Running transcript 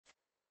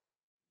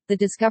The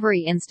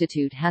Discovery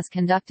Institute has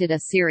conducted a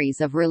series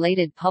of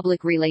related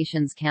public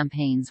relations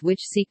campaigns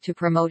which seek to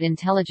promote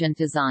intelligent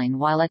design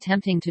while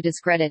attempting to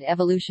discredit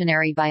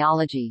evolutionary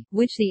biology,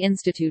 which the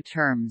institute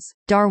terms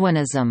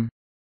Darwinism.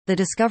 The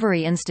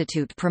Discovery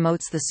Institute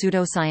promotes the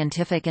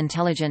pseudoscientific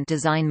intelligent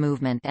design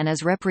movement and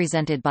is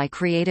represented by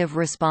Creative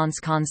Response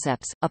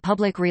Concepts, a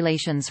public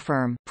relations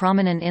firm.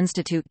 Prominent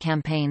institute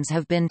campaigns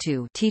have been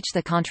to teach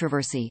the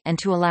controversy and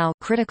to allow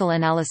critical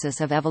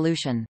analysis of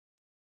evolution.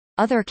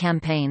 Other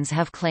campaigns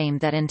have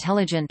claimed that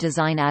intelligent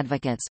design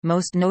advocates,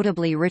 most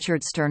notably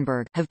Richard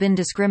Sternberg, have been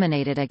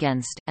discriminated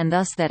against, and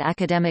thus that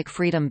academic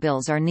freedom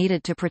bills are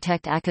needed to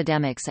protect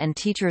academics and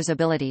teachers'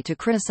 ability to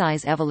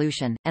criticize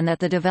evolution, and that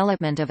the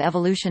development of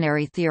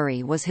evolutionary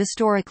theory was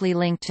historically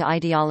linked to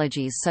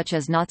ideologies such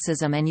as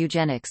Nazism and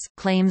eugenics,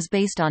 claims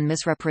based on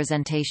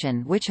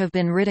misrepresentation which have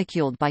been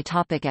ridiculed by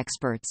topic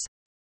experts.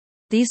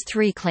 These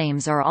three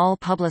claims are all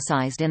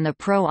publicized in the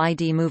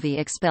pro-ID movie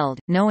Expelled,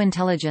 No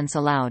Intelligence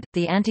Allowed.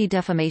 The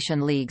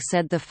Anti-Defamation League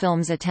said the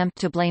film's attempt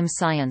to blame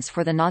science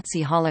for the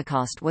Nazi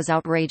Holocaust was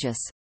outrageous.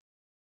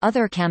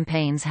 Other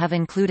campaigns have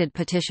included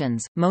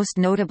petitions, most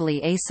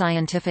notably A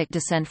Scientific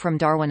Dissent from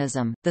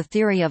Darwinism. The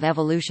theory of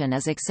evolution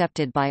is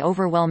accepted by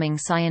overwhelming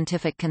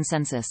scientific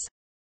consensus.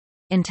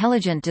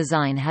 Intelligent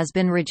design has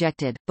been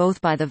rejected,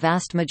 both by the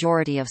vast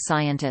majority of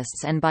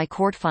scientists and by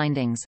court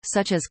findings,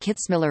 such as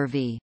Kitzmiller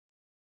v.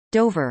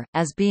 Dover,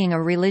 as being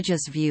a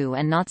religious view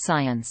and not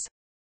science.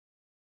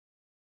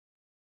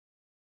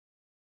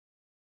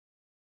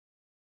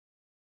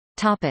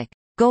 Topic: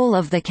 Goal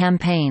of the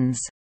campaigns.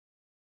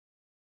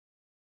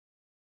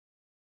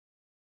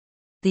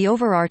 The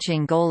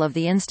overarching goal of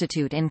the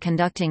Institute in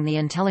conducting the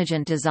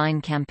intelligent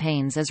design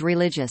campaigns is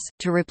religious,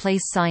 to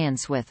replace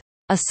science with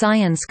a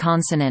science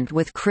consonant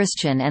with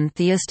Christian and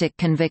theistic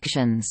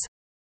convictions.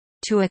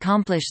 To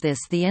accomplish this,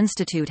 the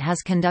Institute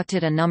has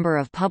conducted a number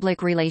of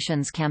public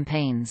relations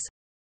campaigns.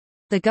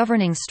 The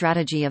governing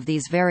strategy of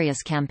these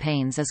various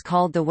campaigns is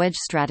called the Wedge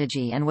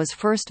Strategy and was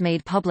first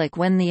made public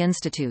when the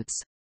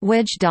Institute's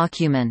Wedge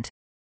document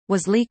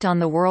was leaked on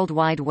the World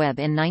Wide Web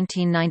in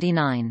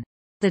 1999.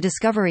 The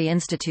Discovery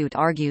Institute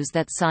argues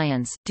that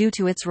science, due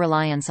to its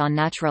reliance on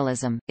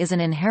naturalism, is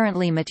an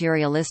inherently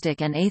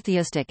materialistic and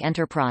atheistic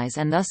enterprise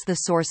and thus the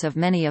source of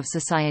many of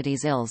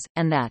society's ills,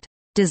 and that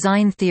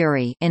design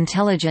theory,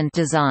 intelligent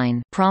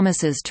design,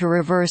 promises to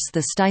reverse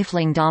the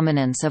stifling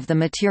dominance of the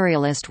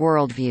materialist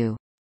worldview.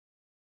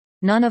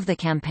 None of the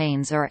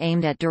campaigns are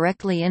aimed at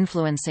directly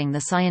influencing the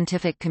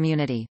scientific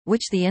community,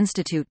 which the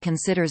Institute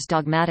considers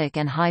dogmatic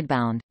and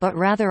hidebound, but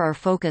rather are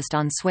focused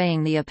on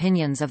swaying the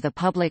opinions of the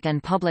public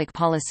and public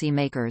policy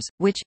makers,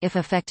 which, if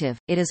effective,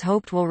 it is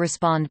hoped will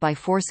respond by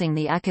forcing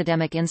the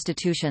academic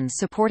institutions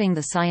supporting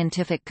the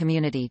scientific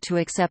community to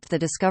accept the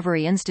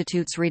Discovery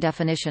Institute's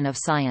redefinition of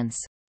science.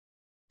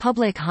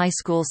 Public high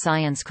school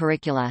science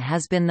curricula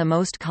has been the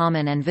most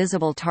common and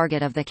visible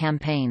target of the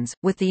campaigns,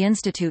 with the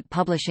Institute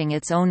publishing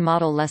its own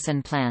model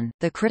lesson plan,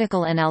 The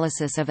Critical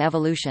Analysis of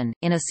Evolution.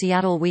 In a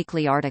Seattle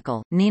Weekly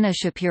article, Nina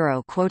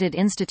Shapiro quoted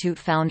Institute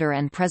founder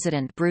and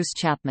president Bruce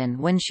Chapman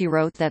when she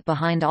wrote that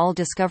behind all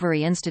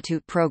Discovery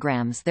Institute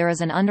programs there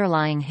is an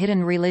underlying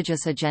hidden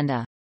religious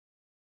agenda.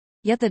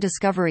 Yet the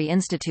Discovery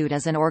Institute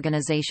as an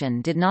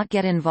organization did not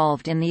get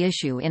involved in the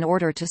issue in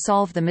order to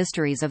solve the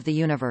mysteries of the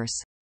universe.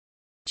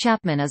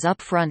 Chapman is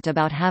upfront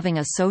about having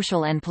a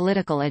social and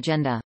political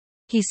agenda.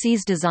 He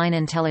sees design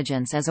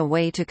intelligence as a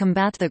way to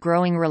combat the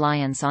growing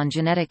reliance on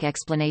genetic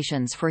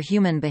explanations for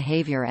human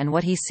behavior and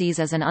what he sees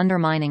as an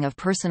undermining of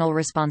personal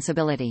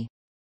responsibility.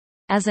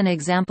 As an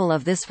example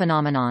of this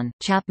phenomenon,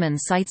 Chapman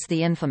cites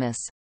the infamous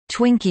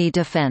Twinkie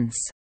defense,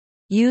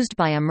 used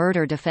by a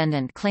murder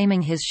defendant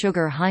claiming his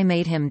sugar high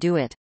made him do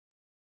it.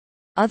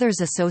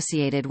 Others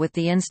associated with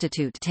the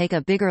Institute take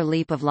a bigger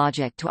leap of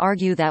logic to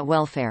argue that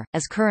welfare,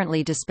 as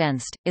currently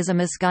dispensed, is a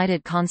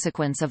misguided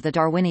consequence of the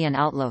Darwinian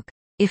outlook.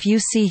 If you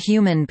see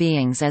human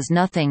beings as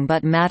nothing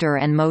but matter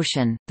and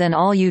motion, then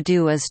all you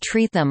do is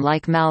treat them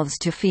like mouths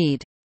to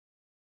feed.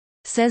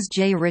 Says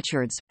Jay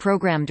Richards,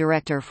 program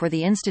director for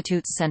the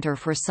Institute's Center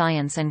for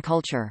Science and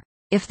Culture.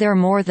 If they're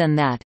more than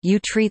that, you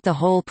treat the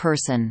whole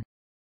person.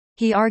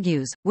 He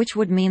argues, which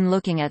would mean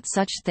looking at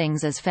such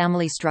things as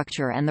family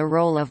structure and the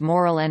role of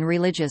moral and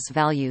religious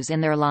values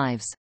in their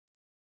lives.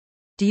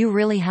 Do you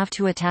really have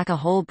to attack a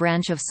whole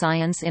branch of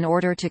science in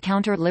order to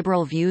counter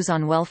liberal views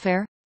on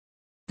welfare?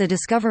 The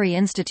Discovery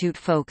Institute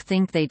folk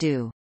think they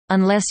do,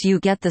 unless you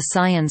get the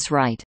science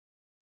right.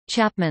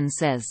 Chapman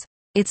says,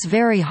 it's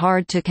very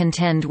hard to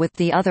contend with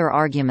the other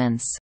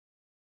arguments.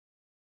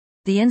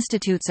 The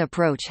Institute's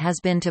approach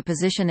has been to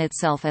position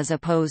itself as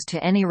opposed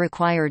to any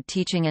required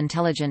teaching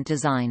intelligent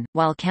design,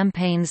 while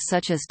campaigns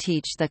such as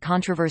Teach the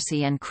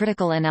Controversy and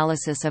Critical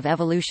Analysis of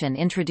Evolution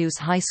introduce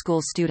high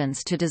school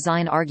students to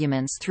design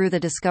arguments through the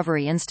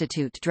Discovery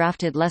Institute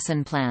drafted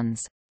lesson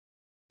plans.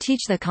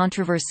 Teach the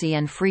Controversy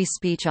and Free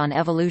Speech on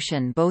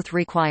Evolution both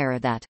require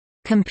that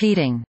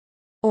competing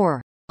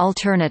or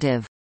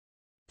alternative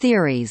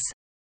theories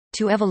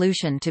to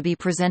evolution to be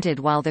presented,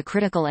 while the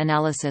critical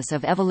analysis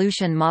of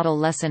evolution model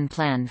lesson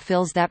plan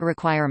fills that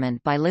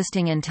requirement by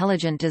listing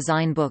intelligent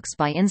design books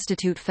by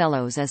Institute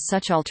Fellows as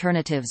such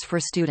alternatives for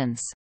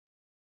students.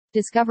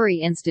 Discovery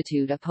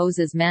Institute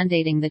opposes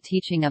mandating the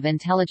teaching of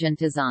intelligent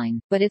design,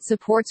 but it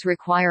supports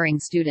requiring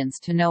students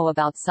to know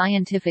about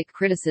scientific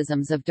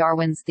criticisms of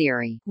Darwin's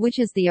theory, which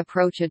is the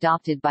approach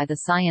adopted by the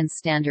science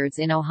standards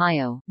in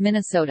Ohio,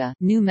 Minnesota,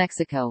 New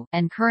Mexico,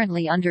 and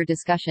currently under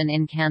discussion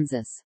in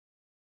Kansas.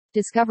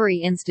 Discovery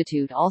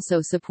Institute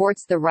also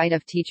supports the right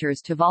of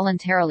teachers to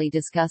voluntarily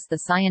discuss the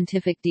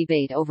scientific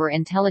debate over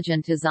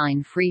intelligent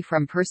design free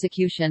from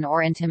persecution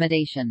or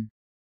intimidation.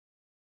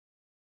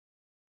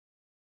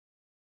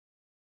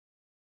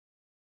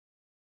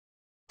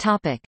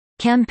 Topic: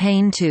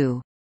 Campaign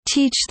to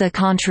teach the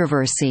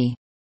controversy.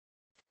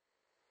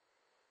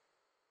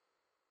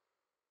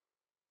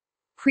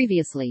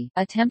 Previously,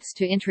 attempts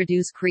to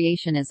introduce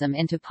creationism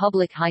into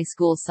public high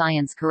school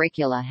science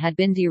curricula had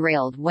been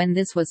derailed when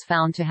this was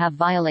found to have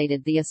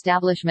violated the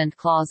Establishment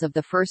Clause of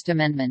the First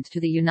Amendment to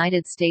the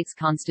United States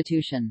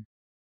Constitution.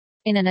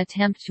 In an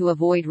attempt to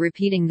avoid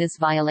repeating this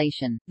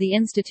violation, the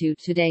Institute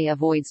today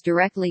avoids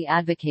directly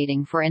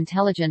advocating for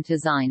intelligent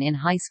design in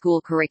high school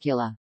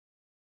curricula.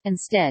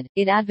 Instead,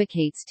 it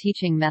advocates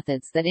teaching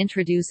methods that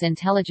introduce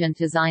intelligent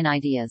design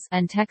ideas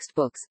and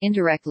textbooks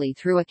indirectly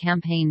through a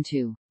campaign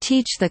to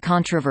teach the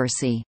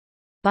controversy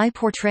by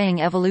portraying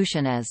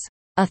evolution as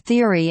a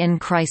theory in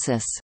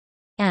crisis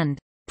and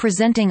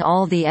presenting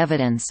all the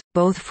evidence,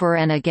 both for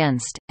and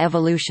against,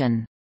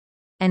 evolution,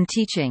 and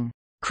teaching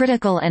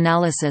critical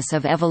analysis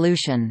of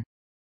evolution.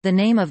 The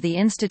name of the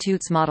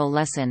Institute's model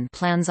lesson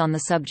plans on the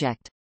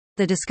subject.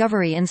 The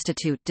Discovery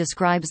Institute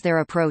describes their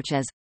approach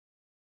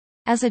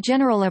as a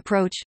general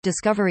approach,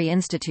 Discovery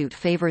Institute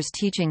favors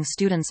teaching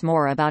students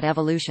more about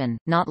evolution,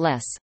 not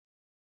less.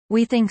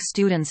 We think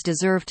students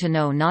deserve to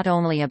know not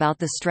only about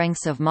the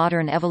strengths of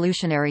modern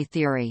evolutionary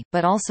theory,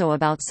 but also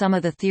about some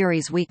of the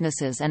theory's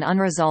weaknesses and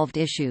unresolved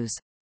issues.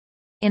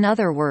 In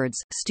other words,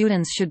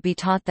 students should be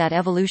taught that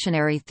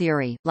evolutionary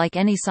theory, like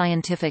any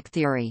scientific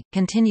theory,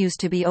 continues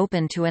to be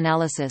open to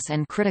analysis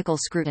and critical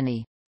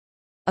scrutiny.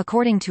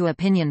 According to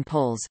opinion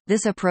polls,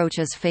 this approach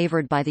is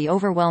favored by the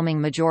overwhelming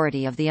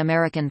majority of the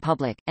American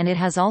public, and it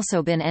has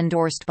also been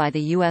endorsed by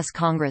the U.S.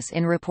 Congress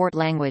in report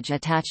language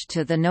attached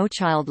to the No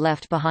Child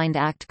Left Behind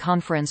Act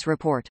conference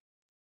report.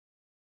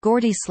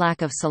 Gordy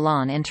Slack of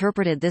Salon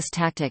interpreted this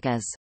tactic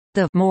as,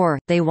 "The more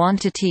they want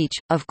to teach,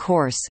 of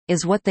course,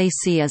 is what they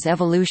see as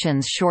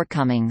evolution's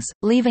shortcomings,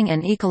 leaving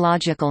an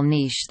ecological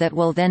niche that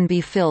will then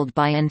be filled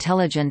by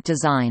intelligent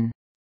design."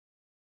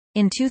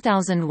 In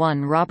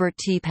 2001, Robert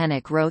T.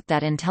 Pennock wrote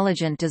that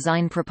intelligent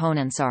design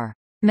proponents are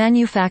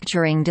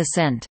manufacturing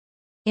dissent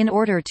in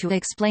order to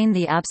explain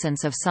the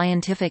absence of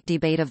scientific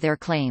debate of their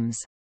claims.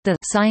 The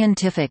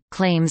scientific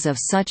claims of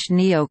such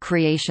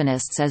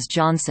neo-creationists as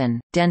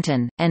Johnson,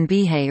 Denton, and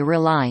Behe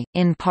rely,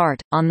 in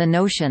part, on the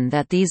notion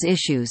that these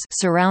issues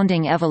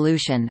surrounding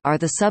evolution are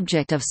the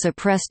subject of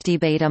suppressed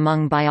debate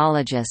among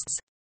biologists.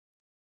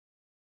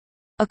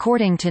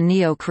 According to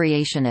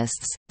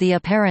neo-creationists, the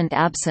apparent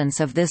absence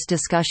of this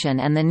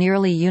discussion and the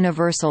nearly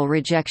universal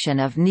rejection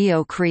of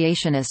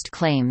neo-creationist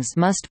claims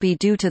must be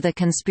due to the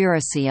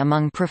conspiracy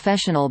among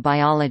professional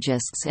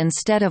biologists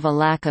instead of a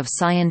lack of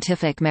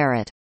scientific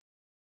merit.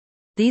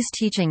 These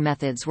teaching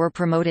methods were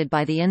promoted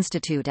by the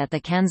Institute at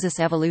the Kansas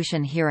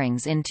evolution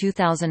hearings in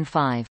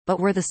 2005, but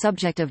were the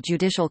subject of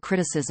judicial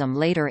criticism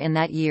later in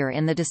that year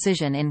in the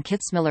decision in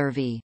Kitzmiller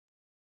v.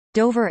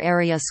 Dover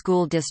Area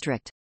School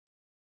District.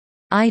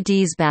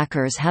 ID's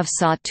backers have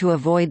sought to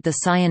avoid the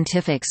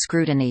scientific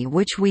scrutiny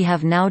which we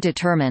have now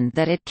determined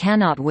that it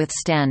cannot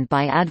withstand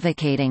by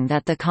advocating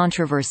that the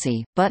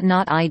controversy, but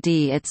not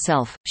ID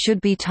itself, should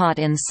be taught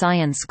in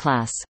science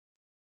class.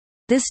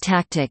 This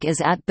tactic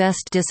is at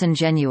best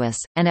disingenuous,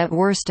 and at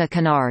worst a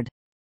canard.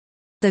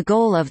 The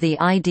goal of the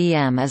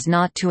IDM is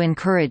not to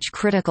encourage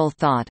critical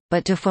thought,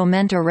 but to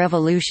foment a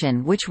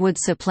revolution which would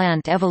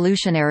supplant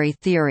evolutionary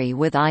theory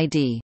with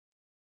ID.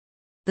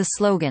 The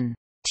slogan,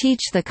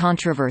 "Teach the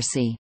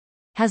controversy,"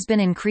 has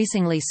been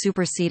increasingly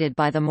superseded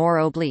by the more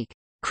oblique,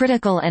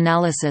 "critical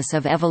analysis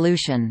of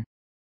evolution."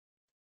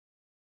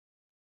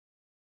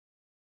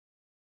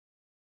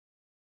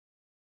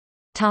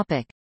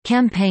 Topic: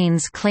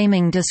 Campaigns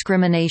claiming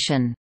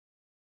discrimination.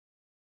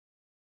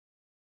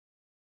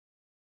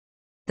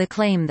 The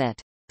claim that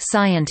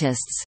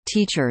scientists,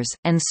 teachers,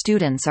 and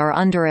students are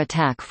under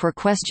attack for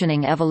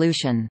questioning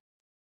evolution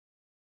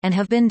and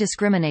have been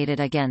discriminated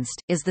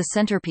against, is the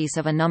centerpiece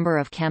of a number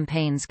of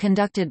campaigns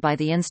conducted by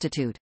the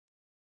Institute.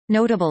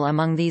 Notable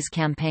among these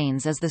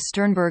campaigns is the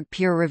Sternberg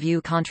peer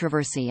review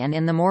controversy and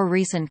in the more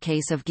recent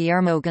case of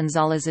Guillermo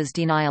González's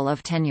denial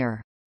of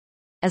tenure.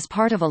 As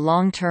part of a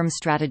long-term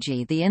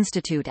strategy, the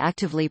Institute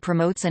actively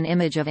promotes an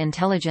image of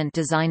intelligent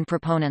design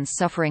proponents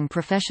suffering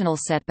professional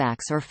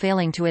setbacks or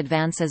failing to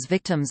advance as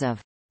victims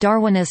of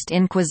Darwinist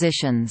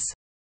inquisitions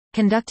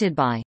conducted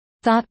by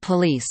thought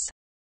police.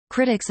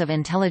 Critics of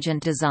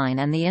intelligent design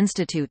and the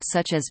Institute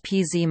such as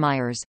P. Z.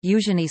 Myers,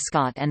 Eugenie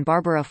Scott and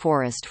Barbara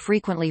Forrest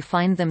frequently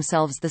find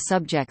themselves the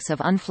subjects of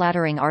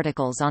unflattering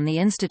articles on the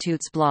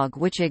Institute's blog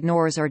which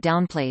ignores or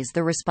downplays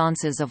the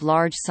responses of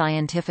large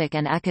scientific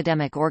and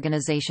academic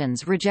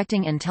organizations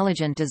rejecting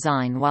intelligent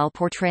design while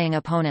portraying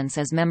opponents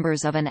as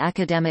members of an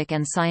academic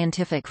and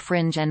scientific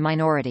fringe and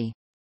minority.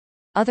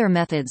 Other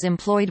methods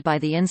employed by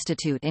the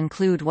Institute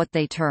include what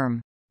they term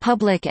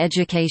public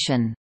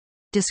education,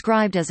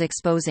 described as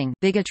exposing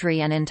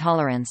bigotry and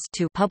intolerance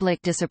to public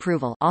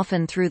disapproval,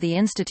 often through the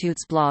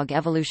Institute's blog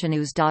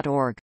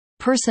evolutionnews.org.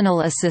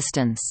 Personal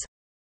assistance,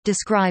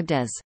 described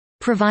as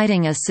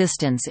providing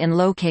assistance in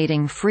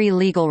locating free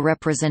legal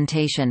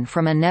representation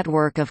from a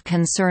network of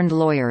concerned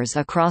lawyers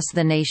across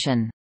the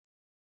nation,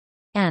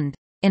 and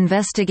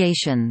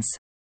investigations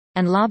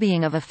and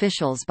lobbying of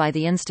officials by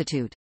the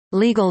Institute,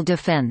 legal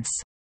defense,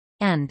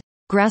 and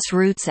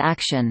grassroots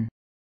action.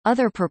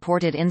 Other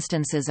purported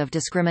instances of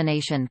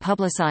discrimination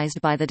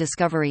publicized by the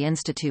Discovery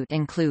Institute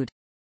include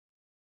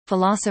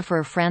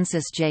philosopher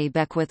Francis J.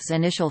 Beckwith's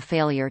initial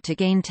failure to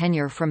gain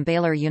tenure from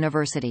Baylor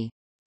University,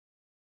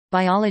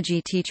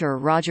 biology teacher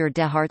Roger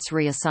DeHart's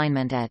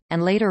reassignment at,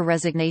 and later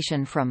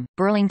resignation from,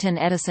 Burlington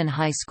Edison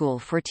High School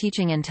for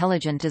teaching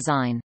intelligent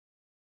design,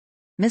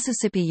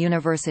 Mississippi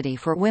University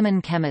for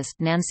women chemist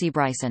Nancy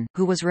Bryson,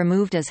 who was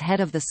removed as head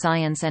of the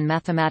Science and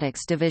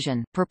Mathematics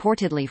Division,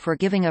 purportedly for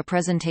giving a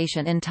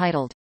presentation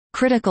entitled,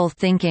 Critical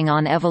Thinking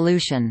on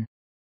Evolution,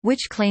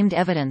 which claimed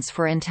evidence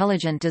for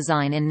intelligent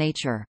design in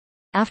nature.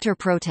 After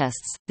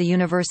protests, the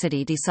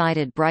university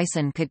decided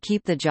Bryson could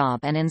keep the job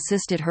and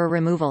insisted her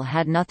removal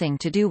had nothing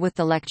to do with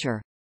the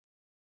lecture.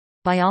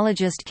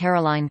 Biologist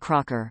Caroline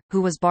Crocker,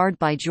 who was barred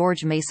by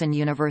George Mason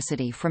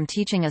University from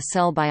teaching a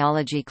cell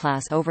biology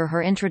class over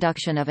her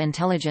introduction of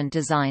intelligent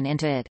design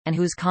into it, and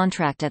whose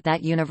contract at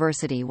that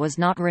university was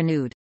not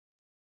renewed.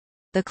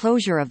 The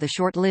closure of the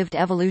short-lived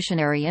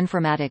evolutionary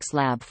informatics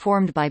lab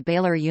formed by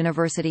Baylor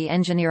University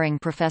engineering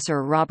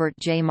professor Robert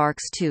J.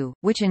 Marks II,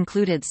 which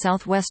included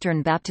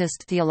Southwestern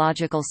Baptist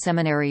Theological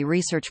Seminary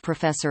research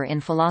professor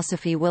in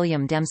philosophy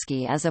William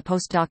Dembski as a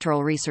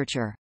postdoctoral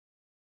researcher.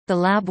 The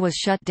lab was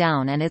shut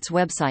down and its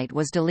website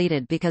was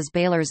deleted because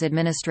Baylor's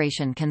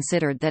administration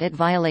considered that it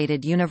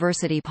violated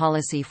university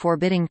policy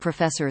forbidding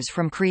professors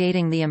from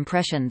creating the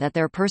impression that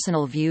their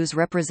personal views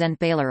represent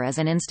Baylor as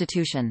an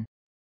institution.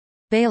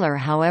 Baylor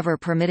however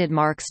permitted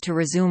Marks to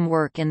resume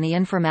work in the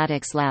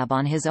informatics lab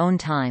on his own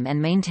time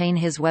and maintain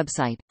his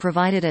website,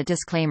 provided a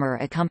disclaimer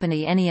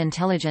accompany any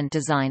intelligent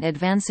design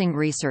advancing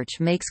research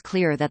makes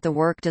clear that the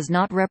work does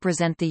not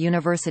represent the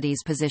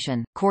university's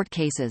position. Court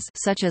cases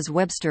such as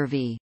Webster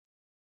v.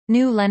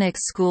 New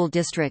Lenox School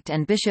District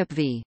and Bishop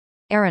v.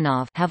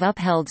 Aronov have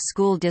upheld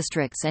school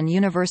districts and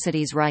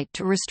universities' right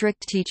to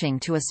restrict teaching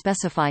to a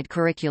specified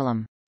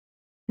curriculum.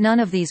 None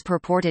of these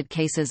purported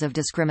cases of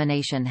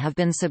discrimination have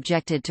been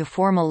subjected to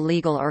formal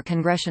legal or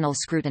congressional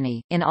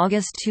scrutiny. In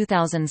August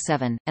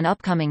 2007, an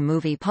upcoming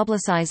movie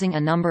publicizing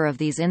a number of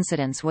these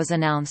incidents was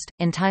announced,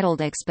 entitled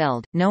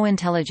Expelled: No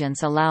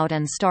Intelligence Allowed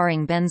and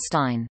starring Ben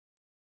Stein.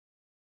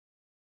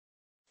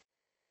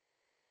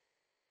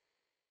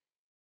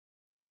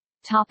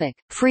 Topic: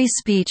 Free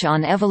Speech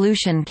on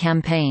Evolution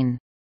campaign.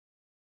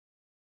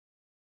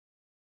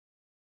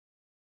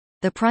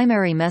 The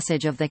primary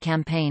message of the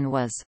campaign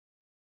was,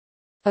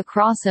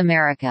 across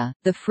America,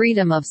 the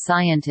freedom of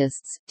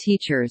scientists,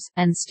 teachers,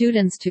 and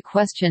students to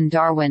question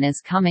Darwin is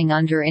coming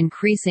under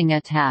increasing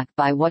attack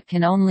by what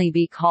can only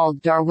be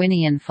called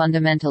Darwinian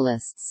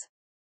fundamentalists.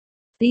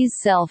 These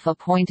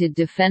self-appointed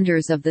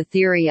defenders of the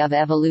theory of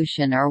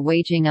evolution are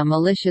waging a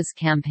malicious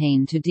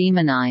campaign to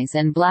demonize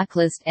and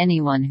blacklist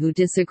anyone who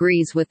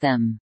disagrees with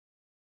them.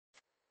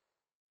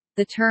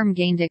 The term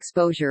gained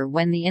exposure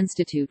when the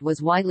Institute was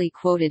widely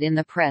quoted in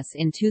the press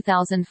in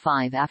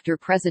 2005 after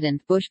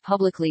President Bush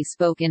publicly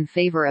spoke in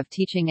favor of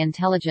teaching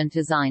intelligent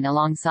design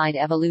alongside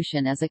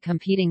evolution as a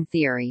competing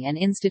theory, and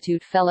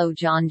Institute fellow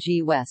John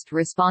G. West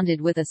responded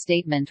with a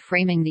statement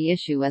framing the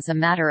issue as a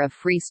matter of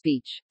free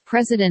speech.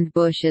 President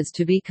Bush is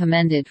to be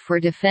commended for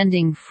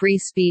defending free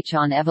speech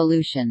on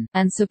evolution,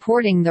 and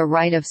supporting the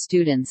right of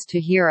students to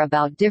hear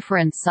about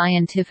different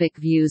scientific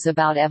views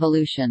about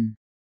evolution.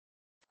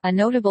 A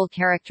notable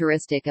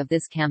characteristic of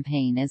this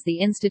campaign is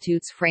the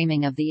Institute's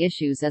framing of the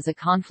issues as a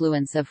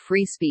confluence of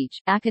free speech,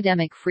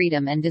 academic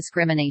freedom and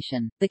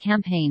discrimination. The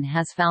campaign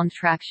has found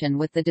traction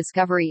with the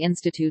Discovery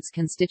Institute's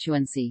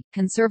constituency,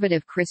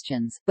 conservative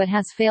Christians, but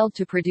has failed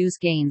to produce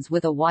gains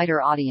with a wider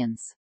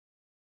audience.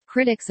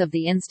 Critics of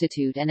the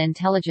Institute and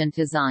intelligent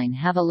design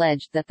have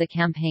alleged that the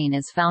campaign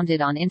is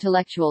founded on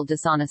intellectual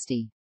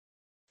dishonesty.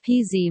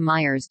 P. Z.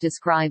 Myers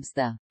describes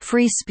the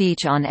Free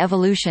Speech on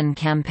Evolution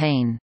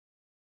campaign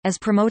as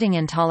promoting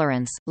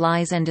intolerance,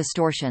 lies and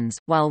distortions,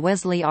 while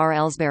Wesley R.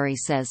 Ellsbury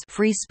says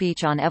free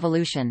speech on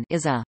evolution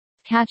is a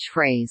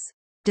catchphrase,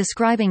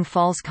 describing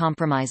false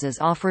compromises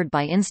offered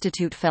by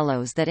Institute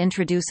fellows that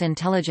introduce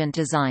intelligent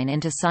design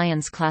into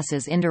science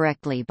classes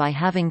indirectly by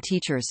having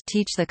teachers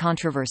teach the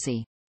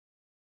controversy.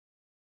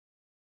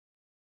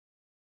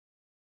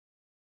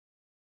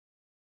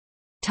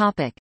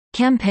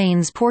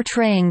 Campaigns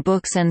portraying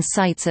books and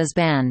sites as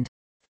banned.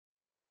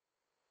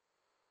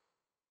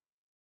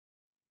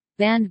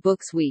 Banned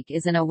Books Week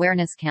is an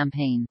awareness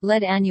campaign,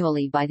 led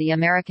annually by the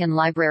American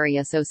Library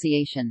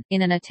Association,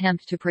 in an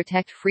attempt to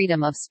protect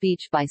freedom of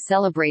speech by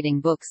celebrating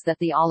books that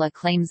the Allah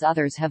claims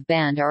others have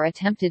banned or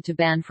attempted to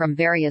ban from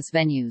various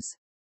venues.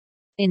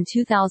 In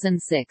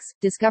 2006,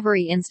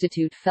 Discovery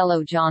Institute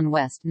fellow John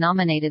West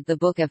nominated the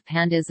Book of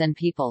Pandas and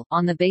People,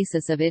 on the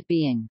basis of it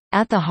being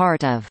at the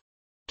heart of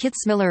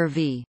Kitzmiller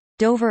v.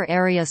 Dover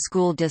Area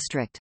School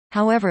District.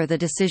 However, the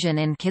decision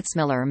in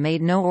Kitzmiller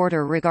made no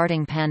order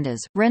regarding pandas,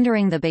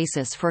 rendering the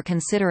basis for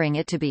considering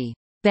it to be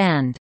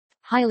banned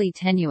highly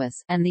tenuous,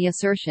 and the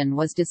assertion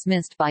was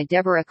dismissed by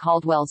Deborah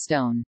Caldwell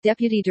Stone,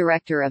 Deputy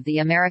Director of the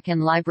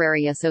American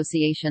Library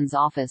Association's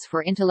Office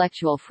for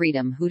Intellectual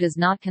Freedom, who does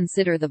not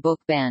consider the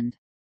book banned.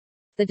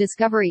 The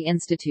Discovery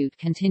Institute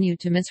continued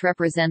to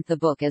misrepresent the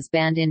book as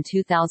banned in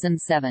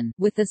 2007,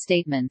 with the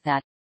statement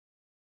that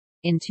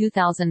in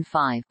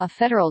 2005, a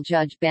federal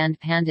judge banned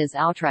pandas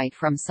outright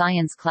from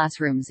science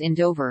classrooms in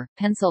Dover,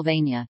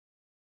 Pennsylvania.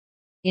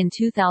 In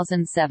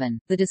 2007,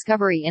 the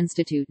Discovery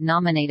Institute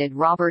nominated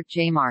Robert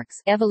J.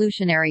 Marks'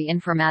 Evolutionary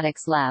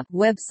Informatics Lab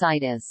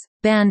website as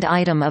Banned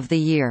Item of the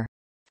Year,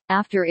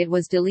 after it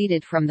was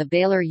deleted from the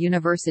Baylor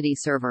University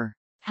server.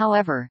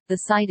 However, the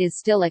site is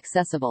still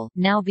accessible,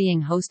 now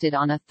being hosted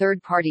on a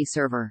third-party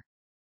server.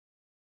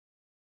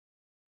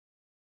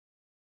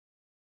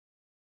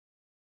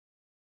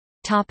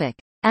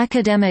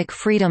 Academic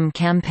Freedom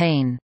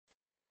Campaign.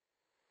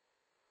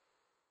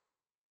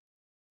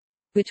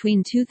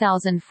 Between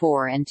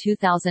 2004 and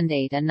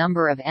 2008, a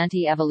number of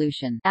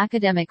anti-evolution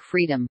academic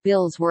freedom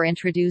bills were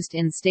introduced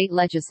in state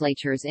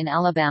legislatures in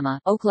Alabama,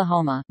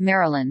 Oklahoma,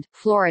 Maryland,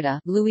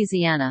 Florida,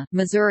 Louisiana,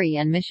 Missouri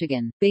and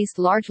Michigan, based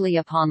largely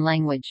upon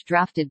language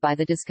drafted by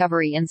the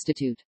Discovery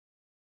Institute.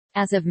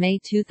 As of May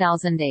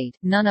 2008,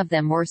 none of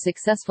them were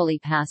successfully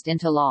passed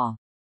into law.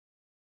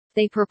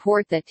 They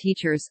purport that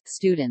teachers,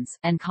 students,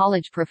 and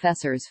college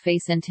professors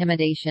face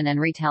intimidation and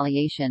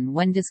retaliation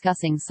when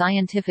discussing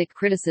scientific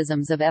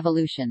criticisms of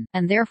evolution,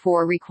 and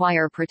therefore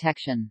require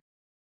protection.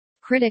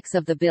 Critics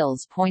of the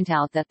bills point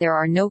out that there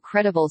are no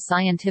credible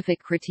scientific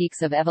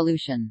critiques of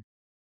evolution.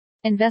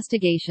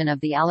 Investigation of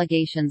the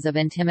allegations of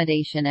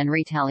intimidation and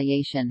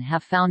retaliation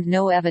have found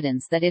no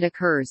evidence that it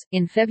occurs.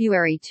 In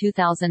February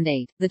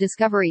 2008, the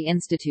Discovery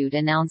Institute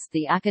announced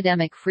the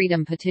Academic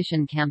Freedom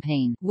Petition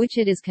campaign, which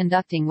it is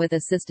conducting with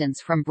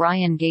assistance from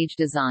Brian Gage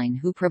Design,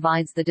 who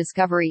provides the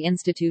Discovery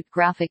Institute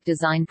graphic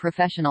design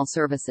professional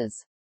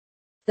services.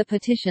 The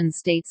petition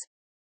states,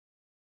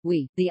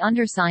 "We, the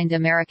undersigned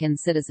American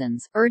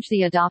citizens, urge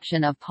the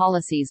adoption of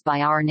policies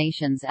by our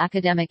nation's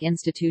academic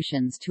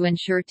institutions to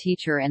ensure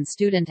teacher and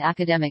student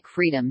academic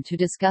freedom to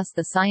discuss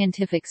the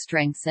scientific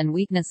strengths and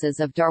weaknesses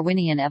of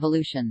Darwinian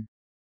evolution.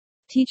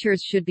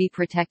 Teachers should be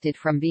protected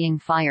from being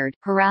fired,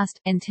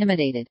 harassed,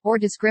 intimidated, or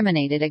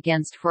discriminated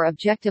against for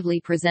objectively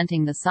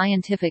presenting the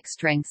scientific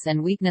strengths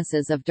and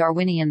weaknesses of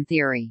Darwinian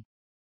theory.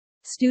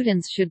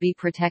 Students should be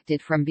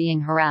protected from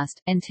being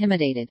harassed,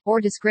 intimidated,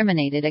 or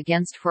discriminated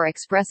against for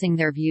expressing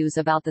their views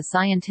about the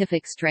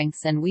scientific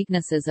strengths and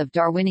weaknesses of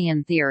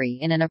Darwinian theory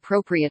in an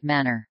appropriate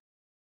manner."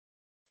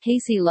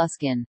 Casey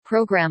Luskin,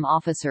 Program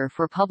Officer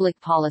for Public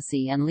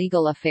Policy and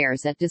Legal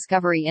Affairs at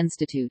Discovery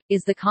Institute,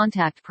 is the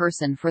contact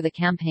person for the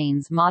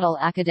campaign's Model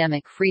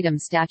Academic Freedom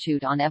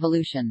Statute on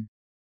Evolution.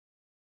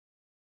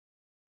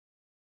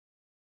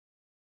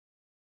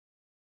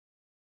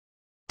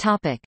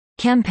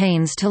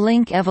 Campaigns to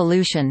link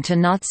evolution to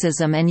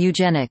Nazism and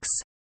eugenics.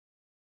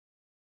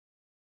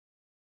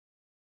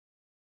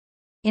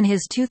 In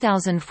his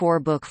 2004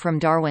 book From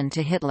Darwin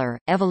to Hitler,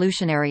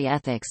 Evolutionary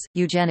Ethics,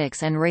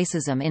 Eugenics and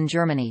Racism in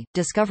Germany,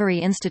 Discovery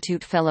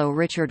Institute fellow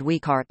Richard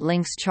Weikart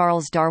links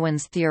Charles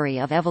Darwin's theory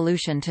of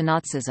evolution to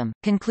Nazism,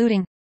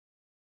 concluding,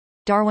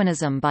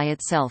 "Darwinism by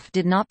itself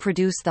did not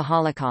produce the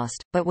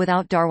Holocaust, but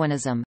without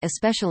Darwinism,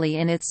 especially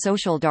in its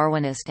social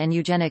Darwinist and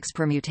eugenics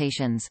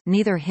permutations,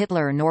 neither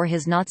Hitler nor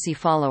his Nazi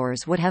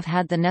followers would have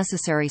had the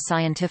necessary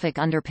scientific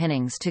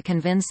underpinnings to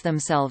convince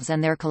themselves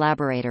and their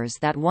collaborators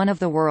that one of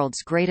the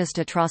world's greatest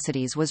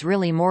atrocities was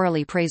really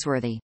morally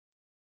praiseworthy.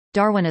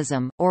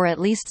 Darwinism, or at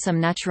least some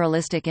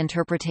naturalistic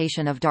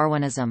interpretation of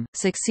Darwinism,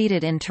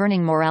 succeeded in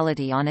turning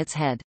morality on its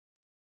head."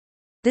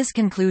 This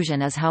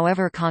conclusion is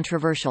however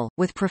controversial,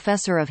 with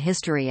Professor of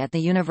History at the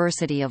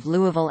University of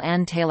Louisville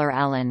Ann Taylor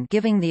Allen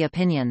giving the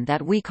opinion that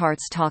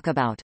Weikart's talk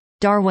about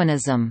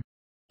Darwinism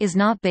is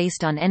not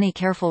based on any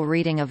careful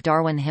reading of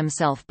Darwin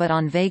himself but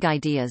on vague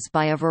ideas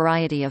by a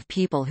variety of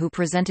people who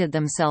presented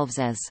themselves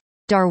as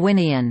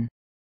Darwinian.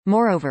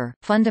 Moreover,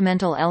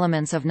 fundamental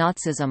elements of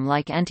Nazism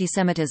like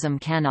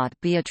antisemitism cannot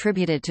be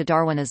attributed to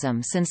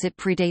Darwinism since it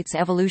predates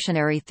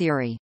evolutionary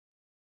theory.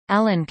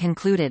 Allen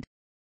concluded,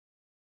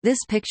 "This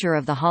picture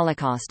of the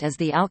Holocaust as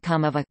the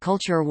outcome of a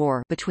culture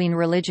war between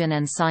religion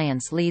and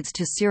science leads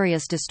to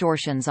serious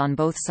distortions on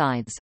both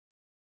sides.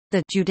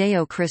 The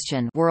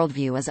Judeo-Christian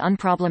worldview is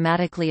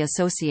unproblematically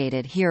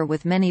associated here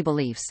with many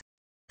beliefs.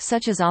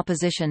 such as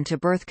opposition to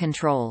birth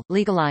control,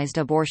 legalized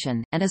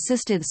abortion, and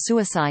assisted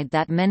suicide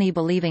that many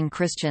believing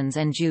Christians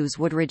and Jews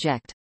would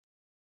reject.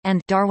 And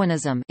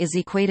Darwinism is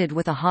equated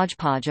with a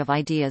hodgepodge of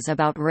ideas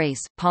about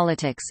race,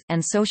 politics,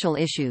 and social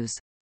issues.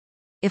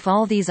 If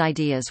all these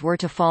ideas were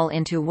to fall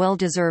into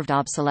well-deserved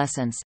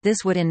obsolescence,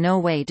 this would in no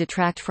way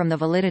detract from the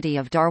validity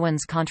of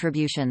Darwin's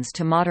contributions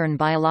to modern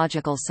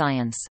biological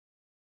science.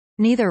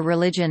 Neither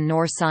religion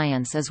nor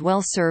science is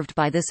well served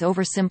by this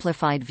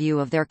oversimplified view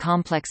of their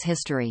complex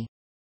history.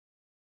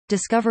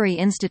 Discovery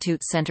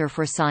Institute Center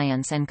for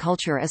Science and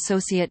Culture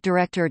Associate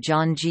Director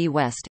John G.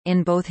 West,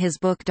 in both his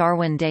book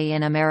Darwin Day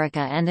in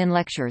America and in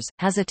lectures,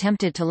 has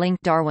attempted to link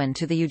Darwin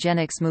to the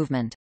eugenics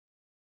movement.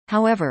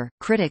 However,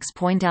 critics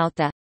point out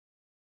that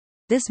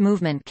this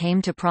movement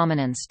came to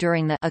prominence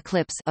during the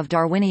eclipse of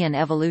Darwinian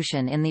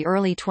evolution in the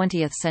early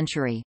 20th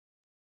century.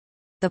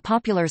 The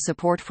popular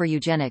support for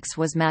eugenics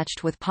was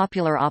matched with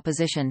popular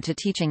opposition to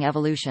teaching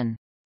evolution.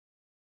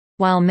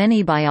 While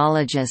many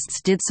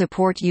biologists did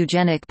support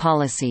eugenic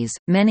policies,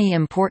 many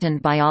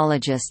important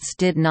biologists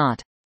did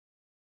not.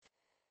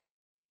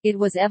 It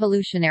was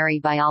evolutionary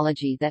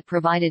biology that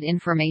provided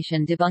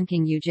information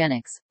debunking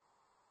eugenics.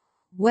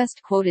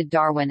 West quoted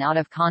Darwin out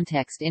of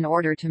context in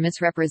order to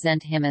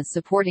misrepresent him as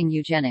supporting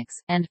eugenics,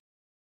 and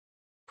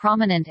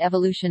prominent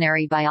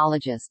evolutionary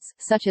biologists,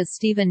 such as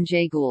Stephen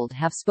Jay Gould,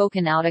 have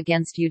spoken out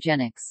against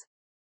eugenics.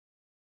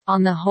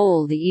 On the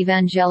whole, the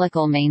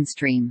evangelical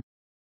mainstream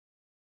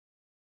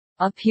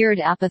appeared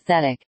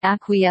apathetic,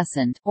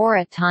 acquiescent, or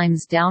at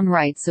times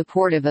downright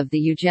supportive of the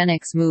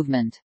eugenics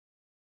movement.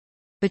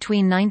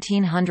 Between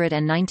 1900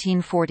 and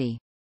 1940,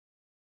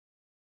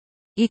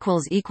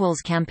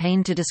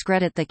 campaign to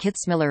discredit the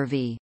Kitzmiller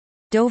v.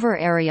 Dover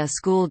Area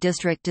School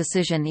District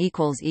decision .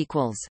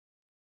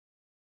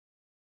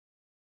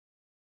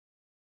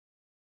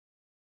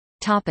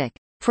 Topic: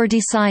 For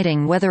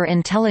deciding whether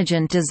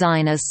intelligent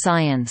design is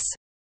science.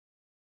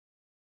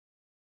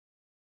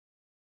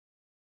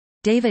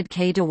 David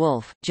K.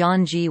 DeWolf,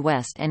 John G.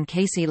 West and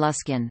Casey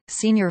Luskin,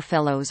 senior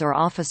fellows or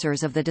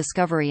officers of the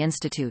Discovery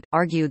Institute,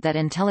 argued that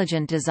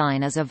intelligent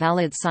design is a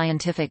valid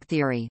scientific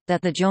theory,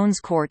 that the Jones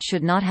Court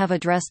should not have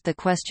addressed the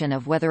question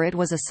of whether it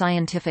was a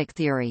scientific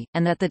theory,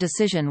 and that the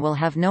decision will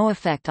have no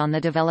effect on the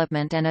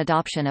development and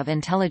adoption of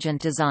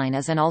intelligent design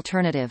as an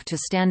alternative to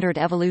standard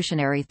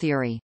evolutionary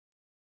theory.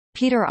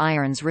 Peter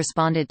Irons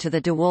responded to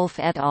the DeWolf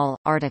et al.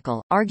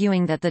 Article,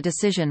 arguing that the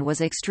decision was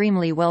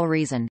extremely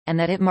well-reasoned, and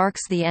that it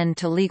marks the end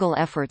to legal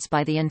efforts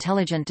by the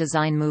intelligent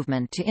design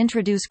movement to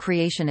introduce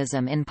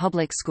creationism in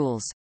public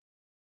schools.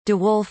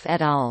 DeWolf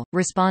et al.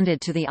 Responded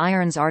to the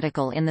Irons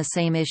article in the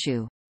same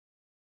issue.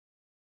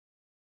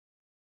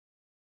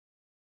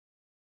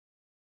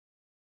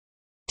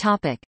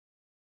 Topic: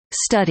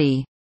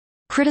 Study.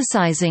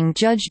 Criticizing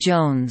Judge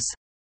Jones.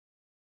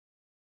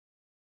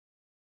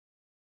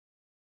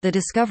 The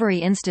Discovery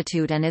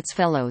Institute and its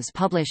fellows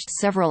published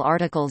several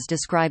articles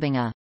describing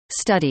a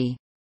study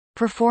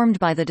performed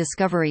by the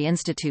Discovery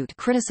Institute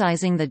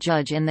criticizing the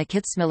judge in the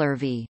Kitzmiller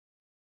v.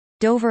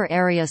 Dover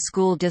Area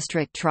School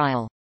District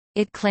trial.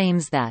 It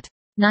claims that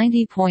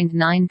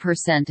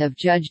 90.9% of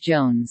Judge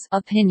Jones'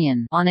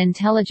 opinion on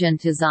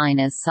intelligent design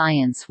as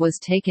science was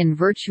taken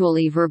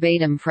virtually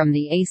verbatim from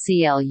the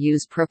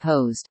ACLU's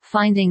proposed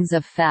findings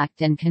of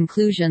fact and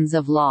conclusions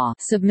of law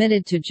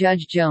submitted to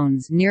Judge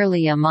Jones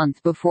nearly a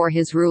month before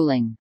his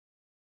ruling.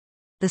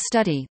 The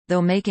study,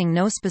 though making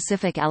no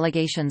specific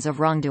allegations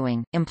of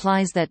wrongdoing,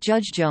 implies that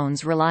Judge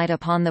Jones relied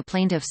upon the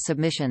plaintiff's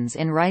submissions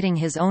in writing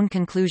his own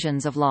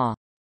conclusions of law.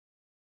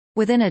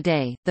 Within a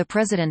day, the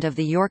president of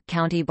the York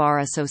County Bar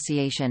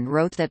Association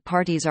wrote that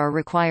parties are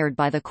required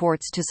by the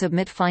courts to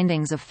submit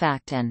findings of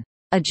fact and,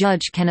 "A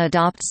judge can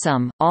adopt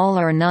some, all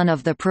or none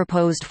of the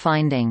proposed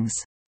findings."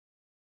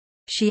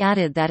 She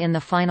added that in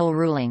the final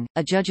ruling,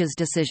 a judge's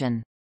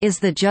decision is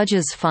the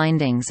judge's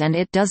findings and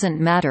it doesn't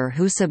matter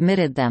who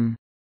submitted them.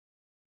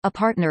 A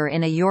partner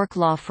in a York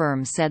law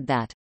firm said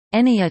that,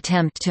 "Any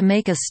attempt to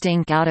make a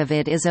stink out of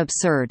it is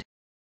absurd."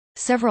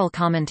 Several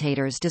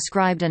commentators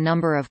described a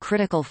number of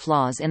critical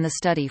flaws in the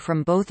study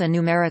from both a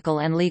numerical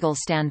and legal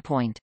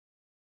standpoint.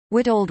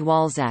 Witold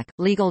Walczak,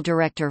 legal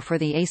director for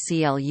the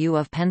ACLU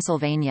of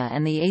Pennsylvania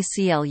and the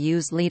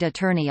ACLU's lead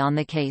attorney on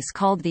the case,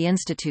 called the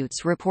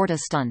Institute's report a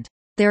stunt.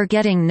 "They're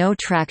getting no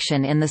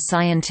traction in the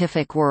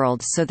scientific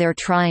world, so they're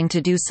trying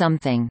to do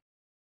something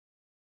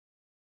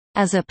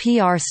as a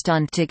PR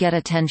stunt to get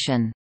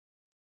attention.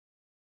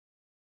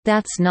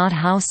 That's not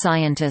how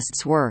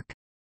scientists work.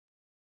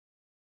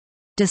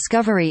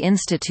 Discovery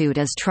Institute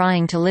is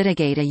trying to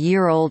litigate a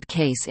year-old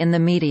case in the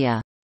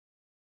media."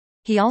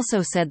 He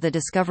also said the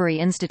Discovery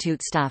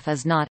Institute staff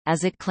is not,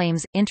 as it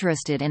claims,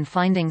 interested in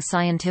finding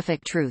scientific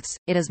truths,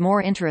 it is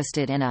more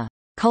interested in a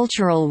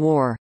cultural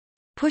war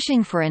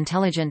pushing for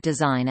intelligent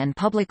design and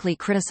publicly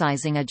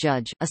criticizing a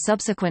judge. A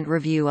subsequent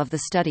review of the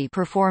study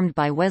performed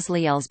by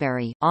Wesley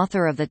Ellsbury,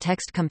 author of the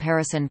text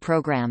comparison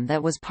program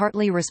that was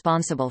partly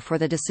responsible for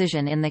the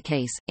decision in the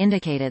case,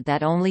 indicated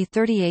that only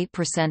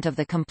 38% of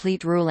the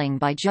complete ruling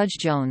by Judge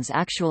Jones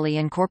actually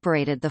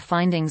incorporated the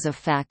findings of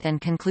fact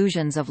and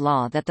conclusions of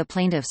law that the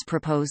plaintiffs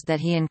proposed that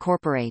he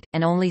incorporate,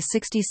 and only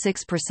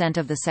 66%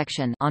 of the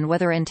section on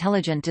whether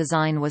intelligent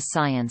design was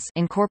science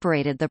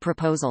incorporated the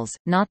proposals,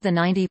 not the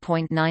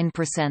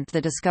 90.9%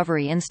 the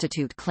Discovery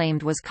Institute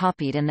claimed was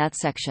copied in that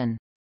section.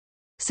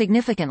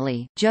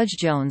 Significantly, Judge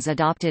Jones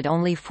adopted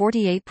only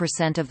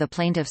 48% of the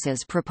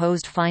plaintiffs'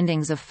 proposed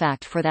findings of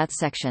fact for that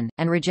section,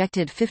 and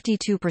rejected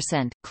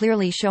 52%,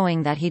 clearly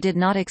showing that he did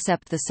not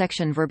accept the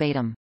section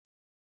verbatim.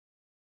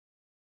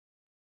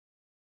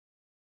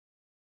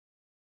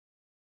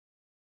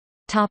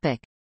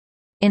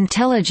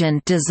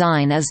 Intelligent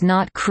design is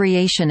not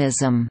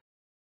creationism.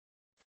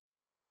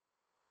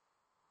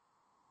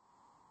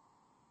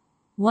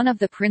 One of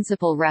the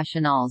principal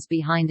rationales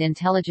behind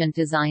intelligent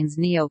design's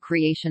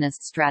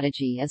neo-creationist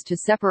strategy is to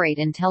separate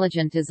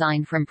intelligent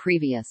design from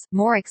previous,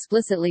 more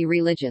explicitly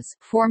religious,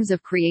 forms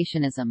of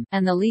creationism,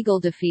 and the legal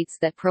defeats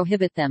that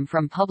prohibit them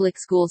from public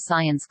school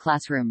science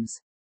classrooms.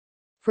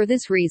 For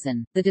this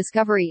reason, the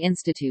Discovery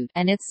Institute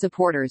and its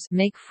supporters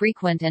make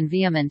frequent and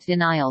vehement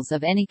denials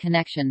of any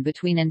connection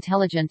between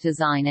intelligent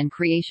design and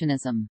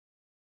creationism.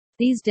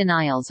 These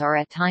denials are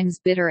at times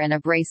bitter and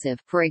abrasive.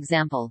 For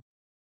example,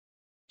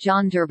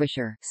 John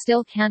Derbyshire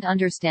still can't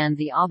understand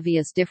the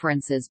obvious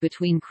differences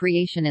between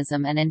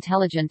creationism and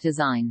intelligent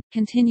design,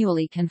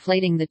 continually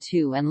conflating the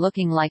two and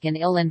looking like an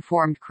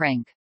ill-informed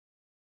crank.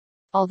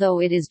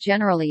 Although it is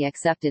generally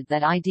accepted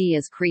that ID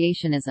is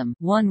creationism,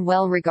 one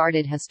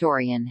well-regarded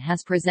historian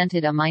has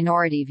presented a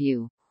minority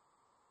view.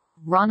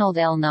 Ronald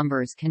L.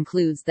 Numbers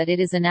concludes that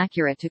it is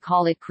inaccurate to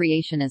call it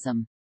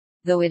creationism,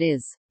 though it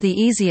is the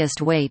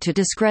easiest way to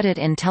discredit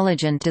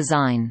intelligent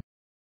design.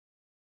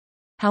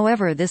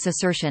 However, this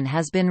assertion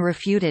has been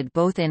refuted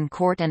both in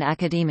court and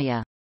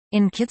academia.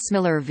 In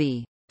Kitzmiller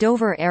v.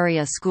 Dover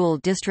Area School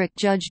District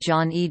Judge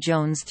John E.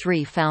 Jones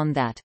III found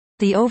that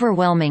the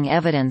overwhelming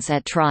evidence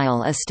at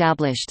trial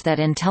established that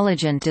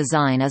intelligent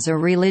design is a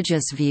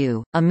religious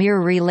view, a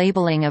mere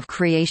relabeling of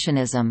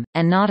creationism,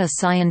 and not a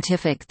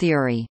scientific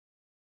theory.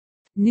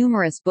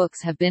 Numerous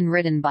books have been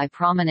written by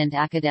prominent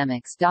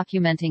academics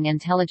documenting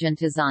intelligent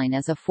design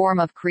as a form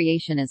of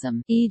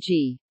creationism,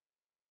 e.g.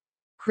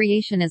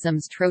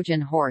 Creationism's Trojan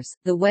Horse,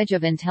 The Wedge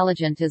of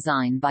Intelligent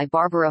Design by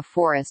Barbara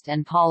Forrest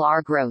and Paul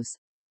R. Gross.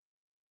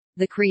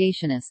 The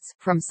Creationists,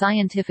 From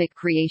Scientific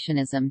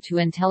Creationism to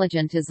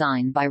Intelligent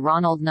Design by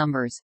Ronald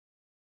Numbers.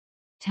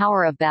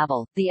 Tower of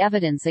Babel, The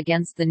Evidence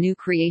Against the New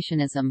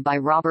Creationism by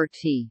Robert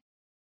T.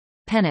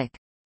 Pennock.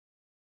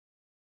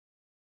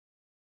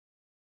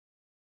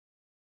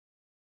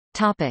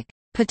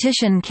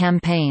 Petition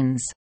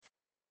campaigns.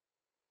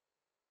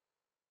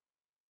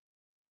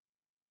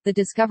 The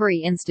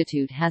Discovery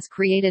Institute has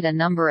created a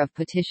number of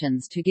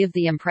petitions to give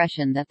the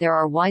impression that there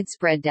are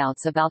widespread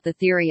doubts about the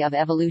theory of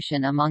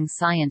evolution among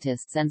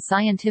scientists and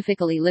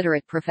scientifically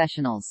literate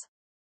professionals.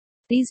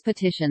 These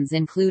petitions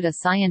include a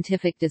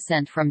scientific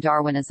dissent from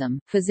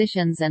Darwinism,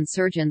 Physicians and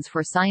Surgeons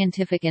for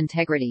Scientific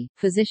Integrity,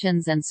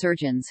 Physicians and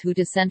Surgeons who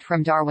Dissent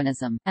from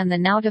Darwinism, and the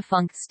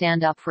now-defunct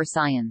Stand Up for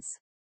Science.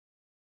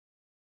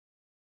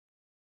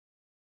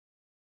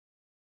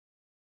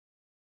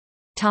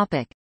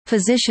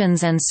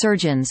 Physicians and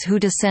Surgeons who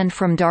Dissent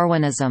from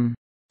Darwinism.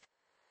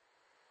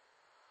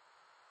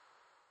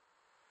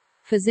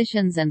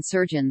 Physicians and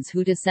Surgeons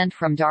who Dissent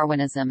from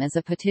Darwinism is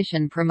a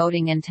petition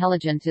promoting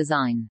intelligent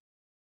design.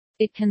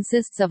 It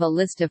consists of a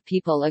list of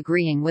people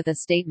agreeing with a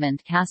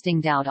statement casting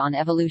doubt on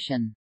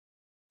evolution.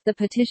 The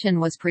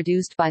petition was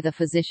produced by the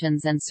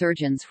Physicians and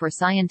Surgeons for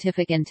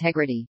Scientific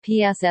Integrity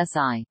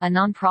 (PSSI), a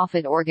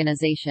non-profit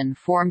organization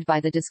formed by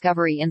the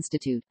Discovery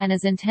Institute, and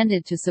is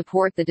intended to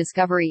support the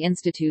Discovery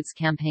Institute's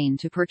campaign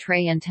to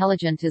portray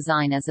intelligent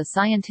design as a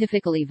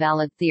scientifically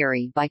valid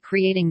theory by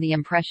creating the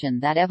impression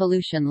that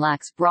evolution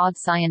lacks broad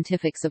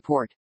scientific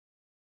support.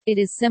 It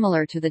is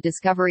similar to the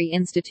Discovery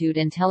Institute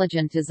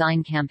intelligent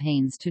design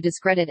campaigns to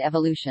discredit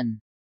evolution.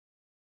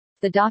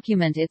 The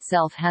document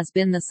itself has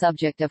been the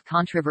subject of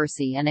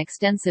controversy and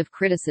extensive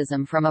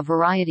criticism from a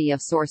variety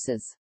of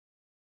sources.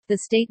 The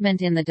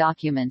statement in the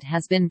document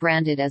has been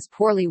branded as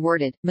poorly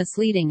worded,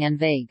 misleading and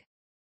vague.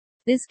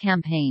 This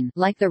campaign,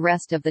 like the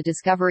rest of the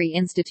Discovery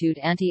Institute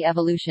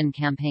anti-evolution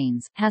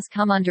campaigns, has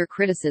come under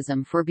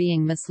criticism for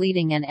being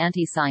misleading and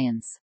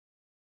anti-science.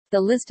 The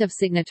list of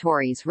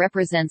signatories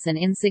represents an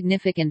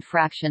insignificant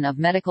fraction of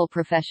medical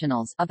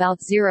professionals, about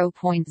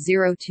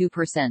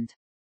 0.02%.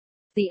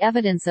 The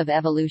evidence of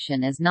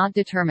evolution is not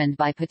determined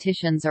by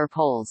petitions or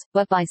polls,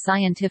 but by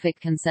scientific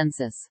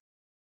consensus.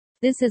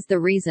 This is the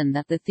reason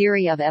that the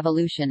theory of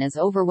evolution is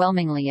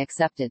overwhelmingly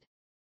accepted.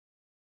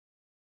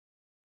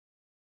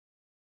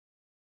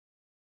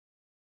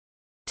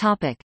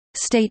 Topic: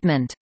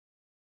 Statement.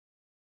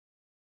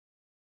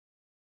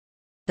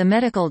 The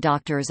medical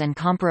doctors and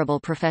comparable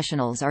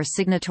professionals are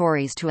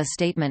signatories to a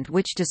statement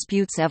which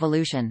disputes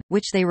evolution,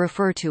 which they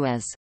refer to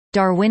as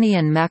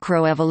Darwinian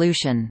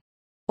macroevolution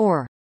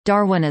or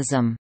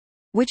Darwinism,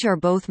 which are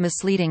both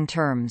misleading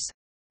terms.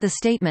 The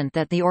statement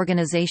that the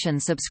organization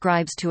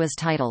subscribes to is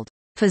titled,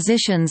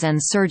 Physicians and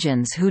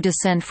Surgeons Who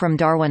Dissent from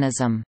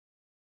Darwinism,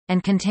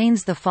 and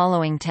contains the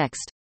following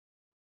text.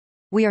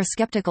 We are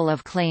skeptical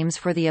of claims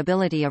for the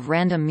ability of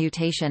random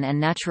mutation and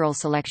natural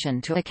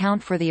selection to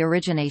account for the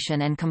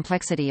origination and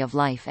complexity of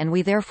life, and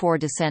we therefore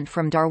dissent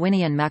from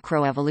Darwinian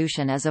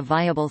macroevolution as a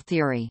viable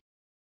theory.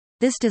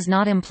 This does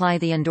not imply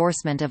the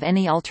endorsement of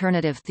any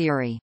alternative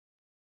theory.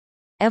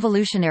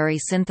 Evolutionary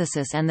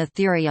synthesis and the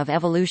theory of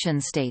evolution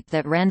state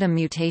that random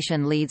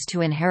mutation leads to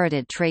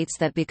inherited traits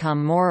that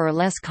become more or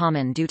less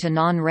common due to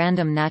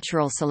non-random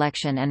natural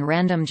selection and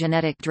random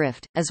genetic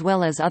drift, as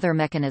well as other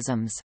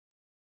mechanisms.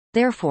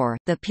 Therefore,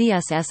 the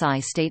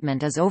PSSI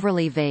statement is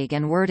overly vague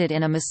and worded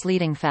in a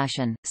misleading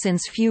fashion,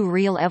 since few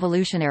real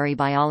evolutionary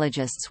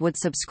biologists would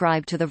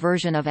subscribe to the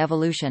version of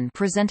evolution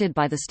presented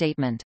by the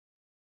statement.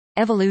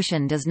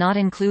 Evolution does not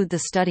include the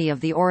study of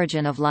the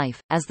origin of life,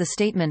 as the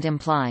statement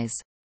implies.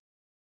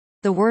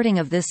 The wording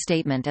of this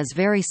statement is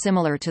very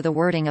similar to the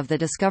wording of the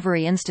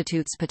Discovery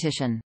Institute's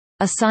petition,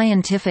 A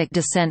Scientific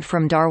Dissent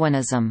from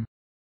Darwinism,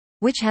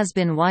 which has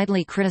been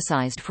widely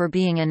criticized for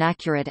being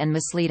inaccurate and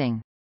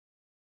misleading.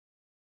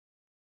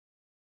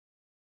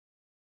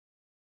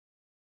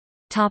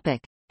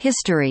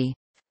 History.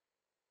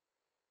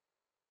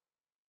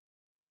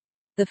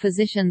 The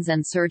Physicians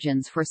and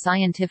Surgeons for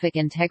Scientific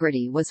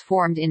Integrity was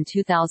formed in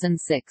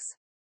 2006.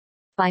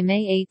 By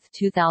May 8,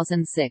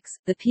 2006,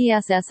 the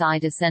PSSI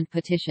dissent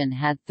petition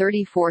had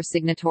 34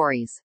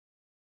 signatories.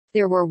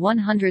 There were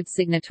 100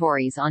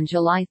 signatories on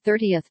July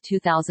 30,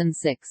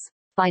 2006.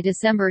 By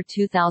December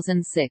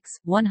 2006,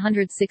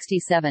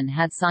 167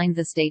 had signed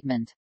the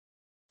statement.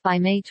 By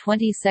May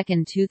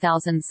 22,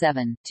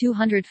 2007,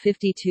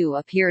 252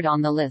 appeared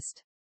on the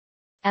list.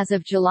 As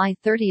of July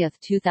 30,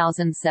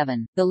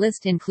 2007, the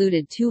list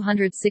included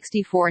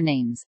 264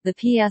 names. The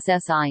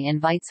PSSI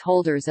invites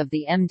holders of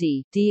the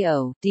MD,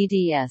 DO,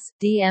 DDS,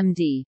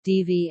 DMD,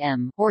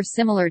 DVM, or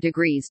similar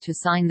degrees to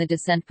sign the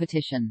dissent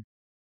petition.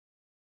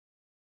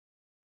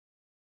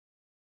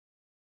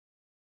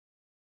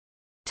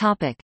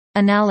 Topic: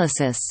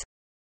 Analysis.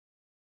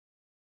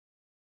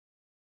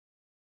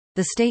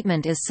 The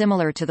statement is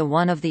similar to the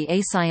one of the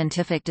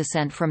Ascientific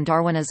Dissent from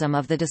Darwinism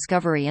of the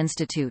Discovery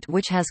Institute,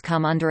 which has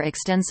come under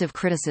extensive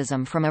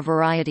criticism from a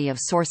variety of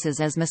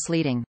sources as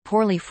misleading,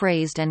 poorly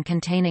phrased and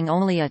containing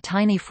only a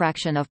tiny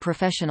fraction of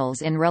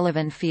professionals in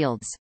relevant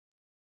fields.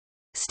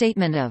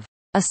 Statement of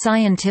A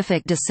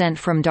Scientific Dissent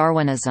from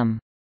Darwinism.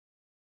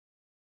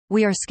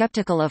 We are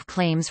skeptical of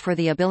claims for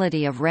the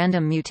ability of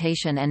random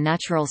mutation and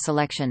natural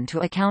selection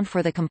to account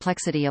for the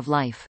complexity of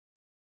life.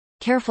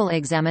 Careful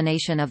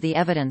examination of the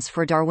evidence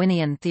for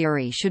Darwinian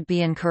theory should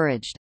be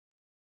encouraged.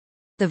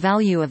 The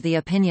value of the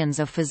opinions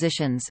of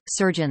physicians,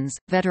 surgeons,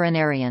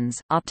 veterinarians,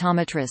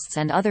 optometrists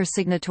and other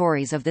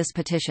signatories of this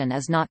petition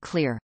is not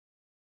clear.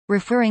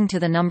 Referring to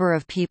the number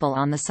of people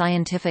on the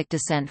Scientific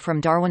Dissent from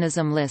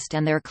Darwinism list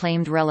and their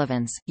claimed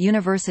relevance,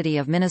 University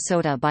of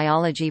Minnesota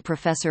biology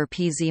professor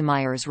P. Z.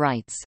 Myers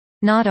writes,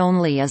 not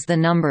only is the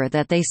number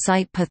that they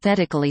cite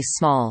pathetically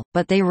small,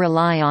 but they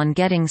rely on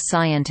getting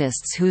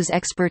scientists whose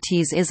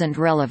expertise isn't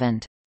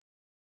relevant.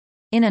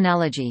 In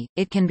analogy,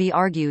 it can be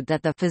argued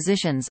that the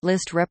physicians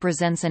list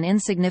represents an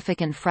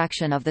insignificant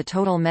fraction of the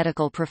total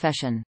medical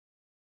profession.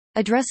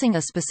 Addressing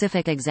a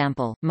specific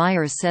example,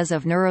 Myers says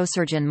of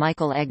neurosurgeon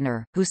Michael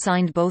Egner, who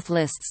signed both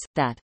lists,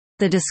 that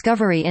the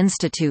Discovery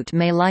Institute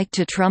may like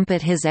to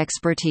trumpet his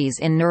expertise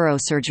in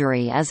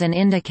neurosurgery as an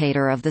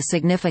indicator of the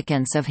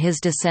significance of his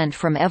dissent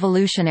from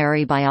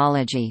evolutionary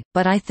biology,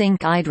 but I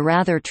think I'd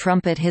rather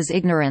trumpet his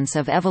ignorance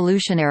of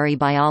evolutionary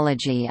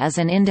biology as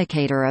an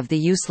indicator of the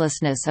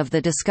uselessness of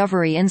the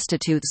Discovery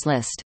Institute's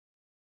list.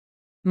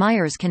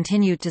 Myers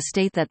continued to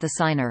state that the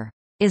signer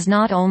is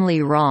not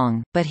only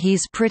wrong, but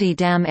he's pretty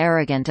damn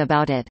arrogant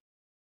about it.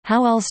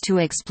 How else to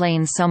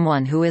explain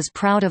someone who is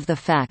proud of the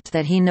fact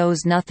that he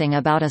knows nothing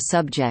about a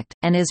subject,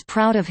 and is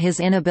proud of his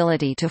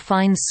inability to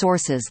find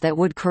sources that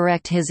would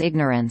correct his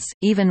ignorance,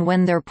 even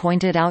when they're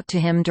pointed out to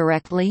him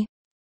directly?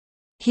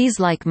 He's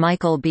like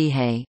Michael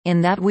Behe,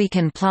 in that we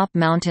can plop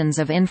mountains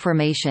of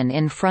information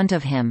in front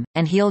of him,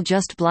 and he'll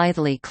just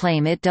blithely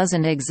claim it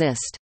doesn't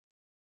exist.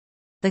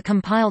 The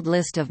compiled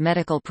list of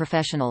medical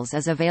professionals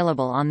is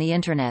available on the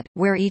Internet,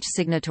 where each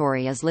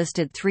signatory is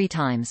listed 3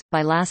 times,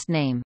 by last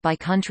name, by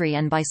country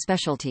and by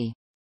specialty.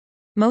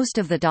 Most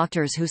of the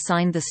doctors who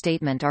signed the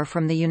statement are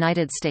from the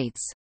United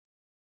States.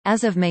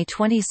 As of May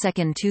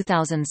 22,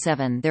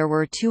 2007, there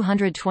were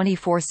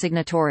 224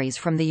 signatories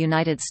from the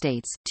United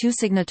States, 2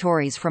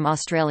 signatories from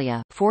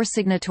Australia, 4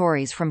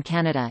 signatories from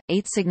Canada,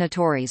 8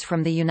 signatories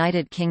from the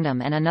United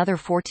Kingdom and another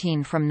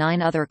 14 from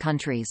 9 other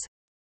countries.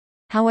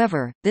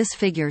 However, this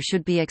figure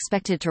should be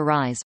expected to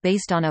rise,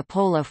 based on a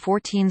poll of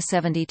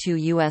 1,472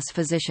 U.S.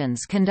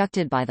 physicians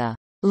conducted by the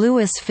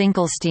Louis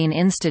Finkelstein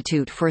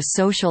Institute for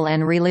Social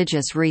and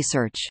Religious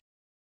Research.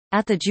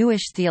 at the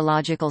Jewish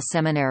Theological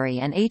Seminary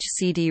and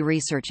HCD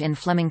Research in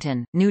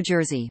Flemington, New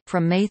Jersey,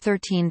 from May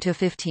 13 to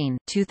 15,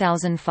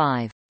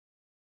 2005.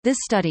 This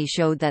study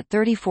showed that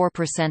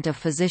 34% of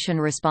physician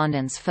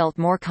respondents felt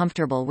more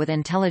comfortable with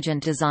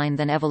intelligent design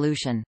than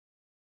evolution.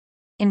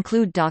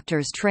 Include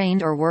doctors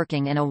trained or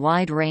working in a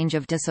wide range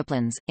of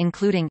disciplines,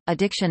 including,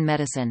 addiction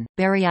medicine,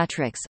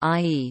 bariatrics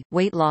i.e.,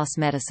 weight loss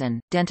medicine,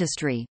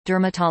 dentistry,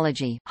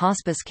 dermatology,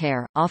 hospice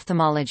care,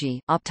 ophthalmology,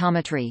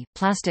 optometry,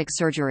 plastic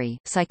surgery,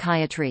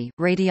 psychiatry,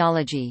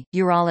 radiology,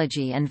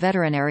 urology and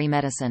veterinary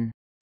medicine.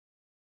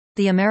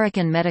 The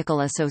American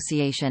Medical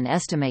Association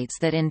estimates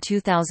that in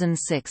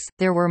 2006,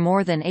 there were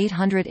more than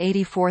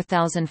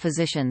 884,000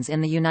 physicians in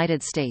the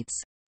United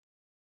States.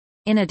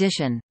 In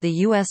addition, the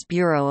U.S.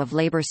 Bureau of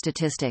Labor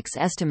Statistics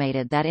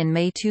estimated that in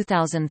May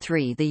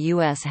 2003 the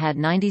U.S. had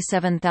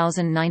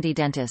 97,090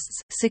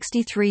 dentists,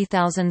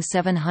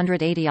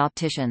 63,780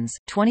 opticians,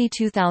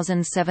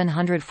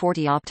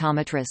 22,740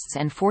 optometrists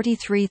and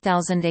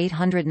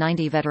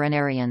 43,890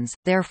 veterinarians.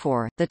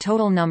 Therefore, the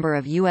total number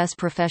of U.S.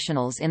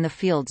 professionals in the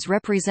fields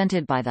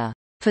represented by the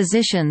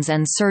Physicians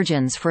and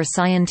Surgeons for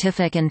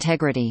Scientific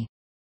Integrity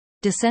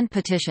Dissent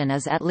petition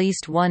is at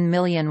least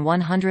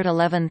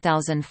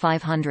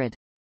 1,111,500.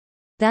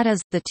 That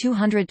is, the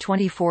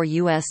 224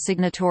 U.S.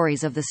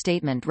 signatories of the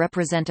statement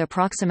represent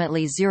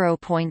approximately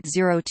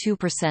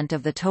 0.02%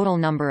 of the total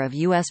number of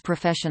U.S.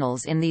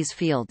 professionals in these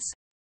fields.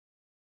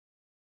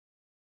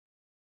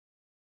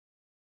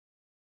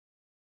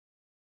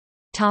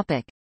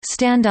 Topic: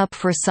 Stand Up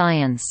for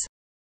Science.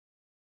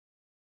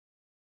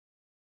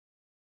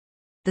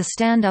 The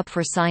Stand Up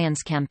for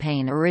Science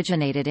campaign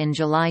originated in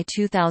July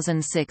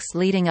 2006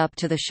 leading up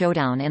to the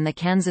showdown in the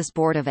Kansas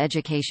Board of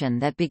Education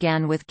that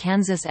began with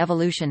Kansas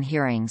evolution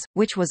hearings,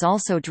 which was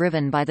also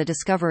driven by the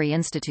Discovery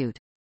Institute.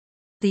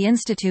 The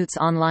Institute's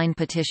online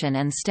petition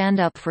and Stand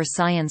Up for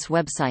Science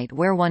website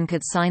where one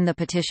could sign the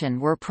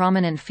petition were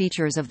prominent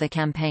features of the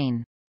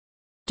campaign.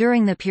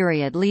 During the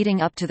period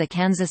leading up to the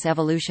Kansas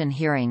evolution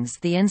hearings,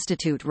 the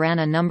Institute ran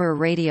a number of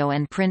radio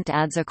and print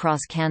ads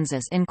across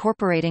Kansas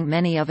incorporating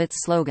many of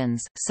its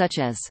slogans, such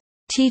as,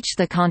 "Teach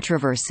the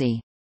Controversy,"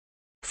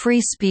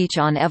 "Free Speech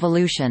on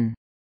Evolution,"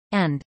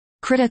 and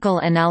 "Critical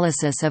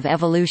Analysis of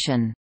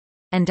Evolution,"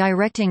 and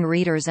directing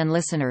readers and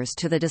listeners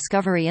to the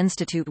Discovery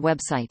Institute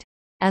website.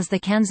 As the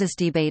Kansas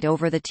debate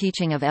over the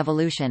teaching of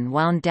evolution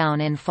wound down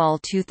in fall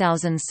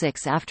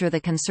 2006 after the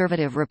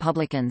conservative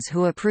Republicans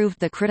who approved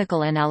the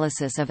critical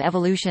analysis of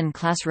evolution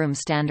classroom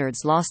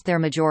standards lost their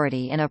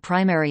majority in a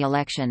primary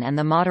election and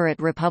the moderate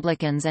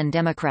Republicans and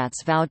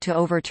Democrats vowed to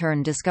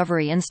overturn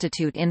Discovery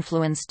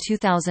Institute-influenced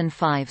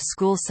 2005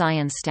 school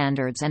science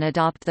standards and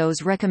adopt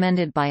those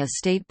recommended by a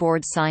state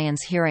board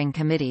science hearing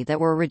committee that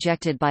were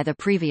rejected by the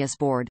previous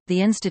board, the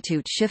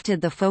Institute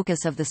shifted the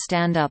focus of the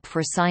Stand Up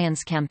for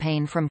Science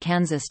campaign from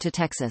Kansas to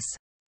Texas.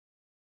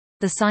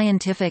 The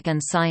scientific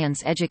and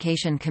science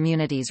education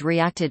communities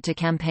reacted to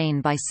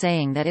campaign by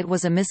saying that it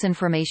was a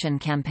misinformation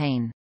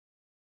campaign.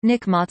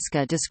 Nick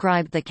Motska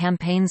described the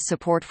campaign's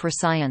support for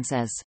science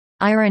as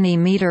irony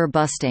meter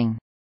busting.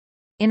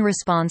 In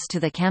response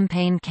to the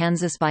campaign,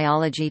 Kansas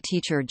biology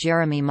teacher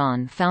Jeremy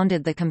Mon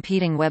founded the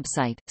competing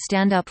website,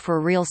 Stand Up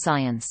for Real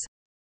Science.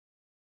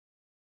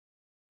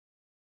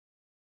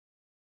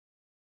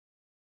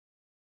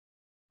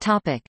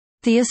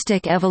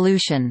 Theistic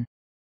evolution.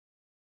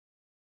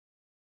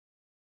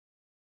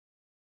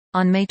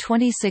 On May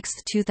 26,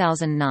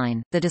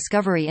 2009, the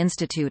Discovery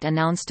Institute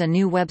announced a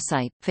new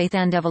website,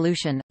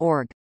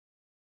 faithandevolution.org.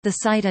 The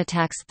site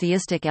attacks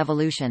theistic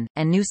evolution,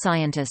 and New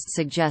Scientist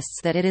suggests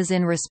that it is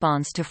in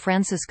response to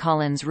Francis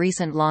Collins'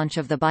 recent launch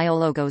of the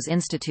BioLogos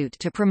Institute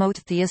to promote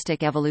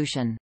theistic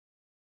evolution.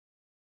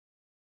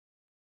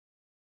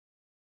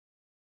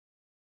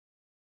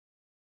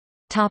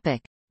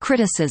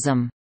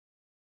 Criticism.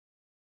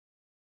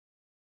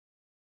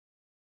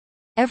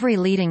 Every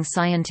leading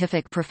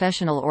scientific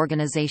professional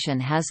organization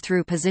has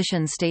through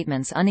position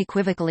statements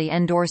unequivocally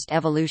endorsed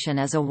evolution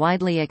as a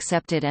widely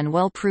accepted and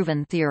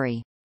well-proven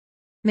theory.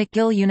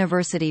 McGill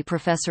University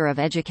professor of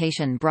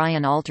education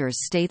Brian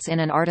Alters states in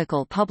an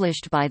article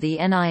published by the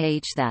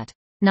NIH that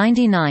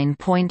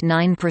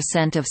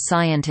 99.9% of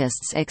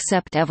scientists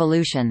accept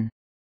evolution.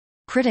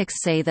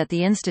 Critics say that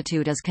the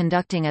Institute is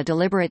conducting a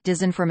deliberate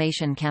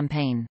disinformation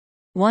campaign.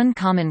 One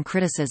common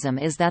criticism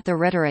is that the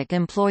rhetoric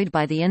employed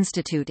by the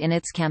Institute in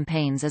its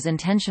campaigns is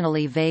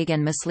intentionally vague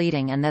and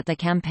misleading and that the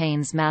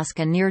campaigns mask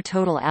a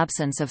near-total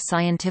absence of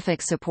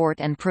scientific support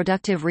and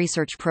productive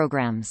research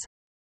programs.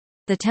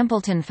 The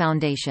Templeton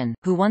Foundation,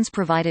 who once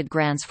provided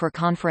grants for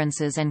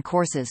conferences and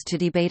courses to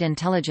debate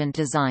intelligent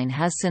design,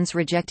 has since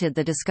rejected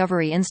the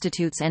Discovery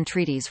Institute's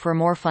entreaties for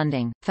more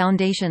funding.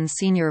 Foundation's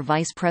senior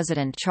vice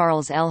president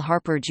Charles L.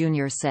 Harper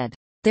Jr. said,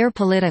 "They're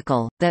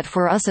political, that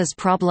for us is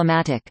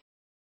problematic,"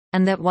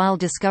 and that while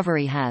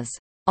Discovery has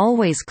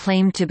always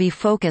claimed to be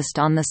focused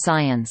on the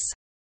science,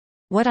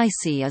 what I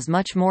see is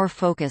much more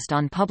focused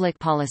on public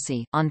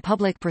policy, on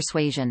public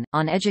persuasion,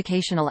 on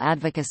educational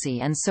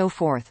advocacy and so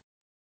forth.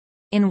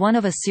 In one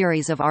of a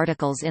series of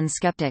articles in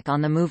Skeptic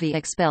on the movie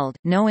Expelled,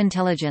 No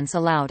Intelligence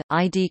Allowed,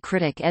 ID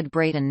critic Ed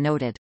Brayton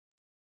noted.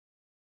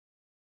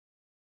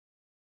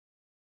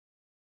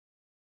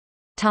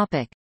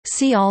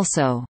 See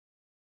also: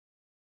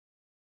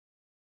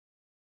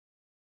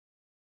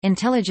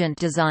 Intelligent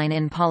design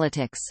in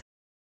politics.